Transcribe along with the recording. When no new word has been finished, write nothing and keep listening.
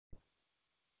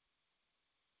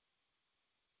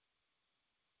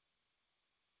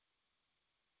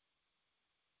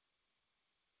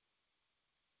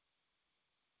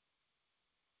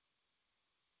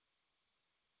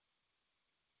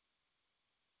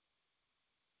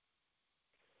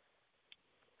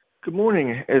Good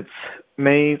morning. It's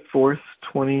May 4th,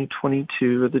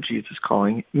 2022 of the Jesus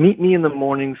Calling. Meet me in the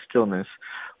morning stillness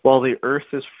while the earth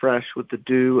is fresh with the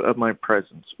dew of my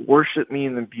presence. Worship me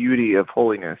in the beauty of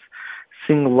holiness.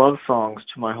 Sing love songs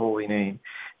to my holy name.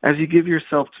 As you give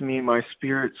yourself to me, my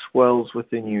spirit swells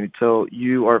within you till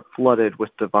you are flooded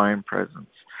with divine presence.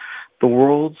 The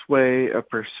world's way of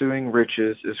pursuing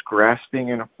riches is grasping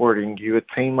and hoarding. You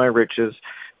attain my riches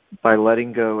by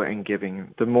letting go and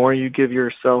giving. The more you give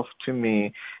yourself to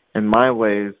me and my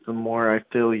ways, the more I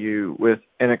fill you with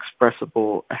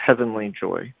inexpressible heavenly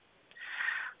joy.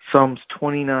 Psalms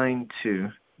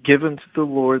 29:2. Give unto the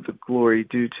Lord the glory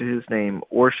due to his name.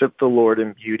 Worship the Lord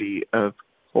in beauty of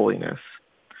holiness.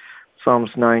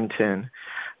 Psalms 9:10.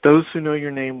 Those who know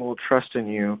your name will trust in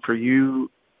you, for you,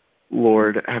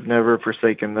 Lord, have never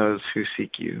forsaken those who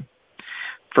seek you.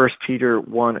 1 Peter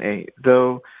 1:8.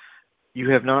 Though you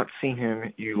have not seen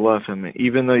him, you love him.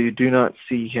 Even though you do not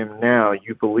see him now,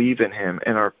 you believe in him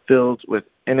and are filled with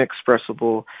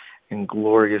inexpressible and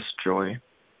glorious joy.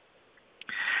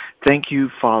 Thank you,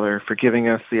 Father, for giving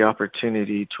us the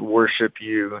opportunity to worship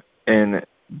you in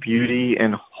beauty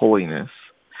and holiness.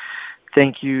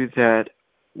 Thank you that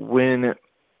when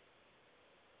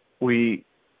we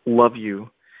love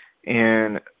you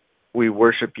and we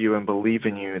worship you and believe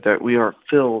in you, that we are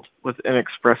filled with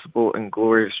inexpressible and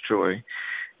glorious joy.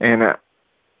 And I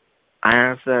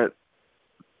ask that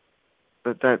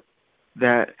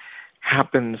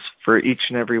happens for each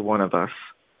and every one of us.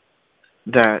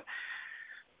 That,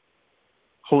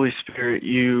 Holy Spirit,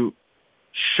 you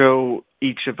show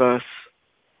each of us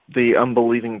the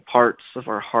unbelieving parts of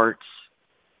our hearts,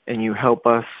 and you help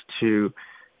us to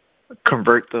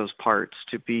convert those parts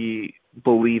to be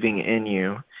believing in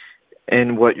you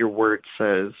and what your word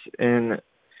says, and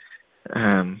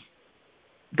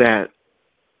that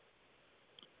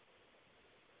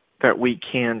we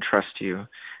can trust you,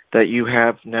 that you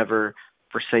have never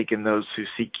forsaken those who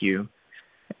seek you,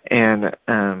 and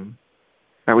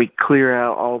that we clear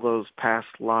out all those past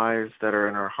lies that are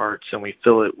in our hearts and we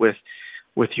fill it with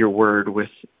your word, with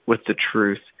the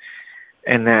truth,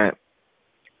 and that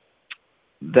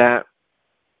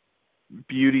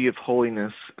beauty of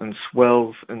holiness and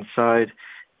swells inside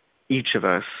each of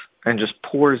us and just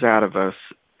pours out of us,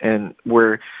 and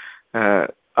where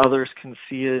others can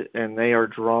see it and they are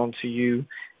drawn to you,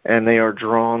 and they are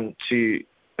drawn to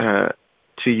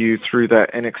you through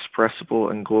that inexpressible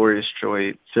and glorious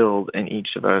joy filled in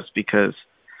each of us, because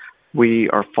we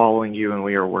are following you and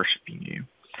we are worshiping you.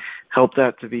 Help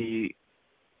that to be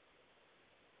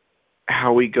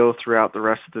how we go throughout the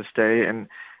rest of this day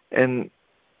and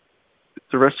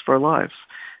the rest of our lives.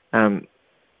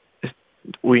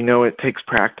 We know it takes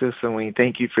practice, and we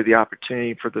thank you for the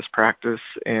opportunity for this practice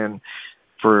and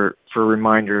for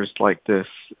reminders like this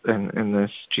in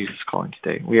this Jesus Calling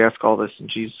today. We ask all this in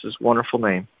Jesus' wonderful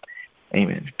name.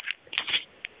 Amen.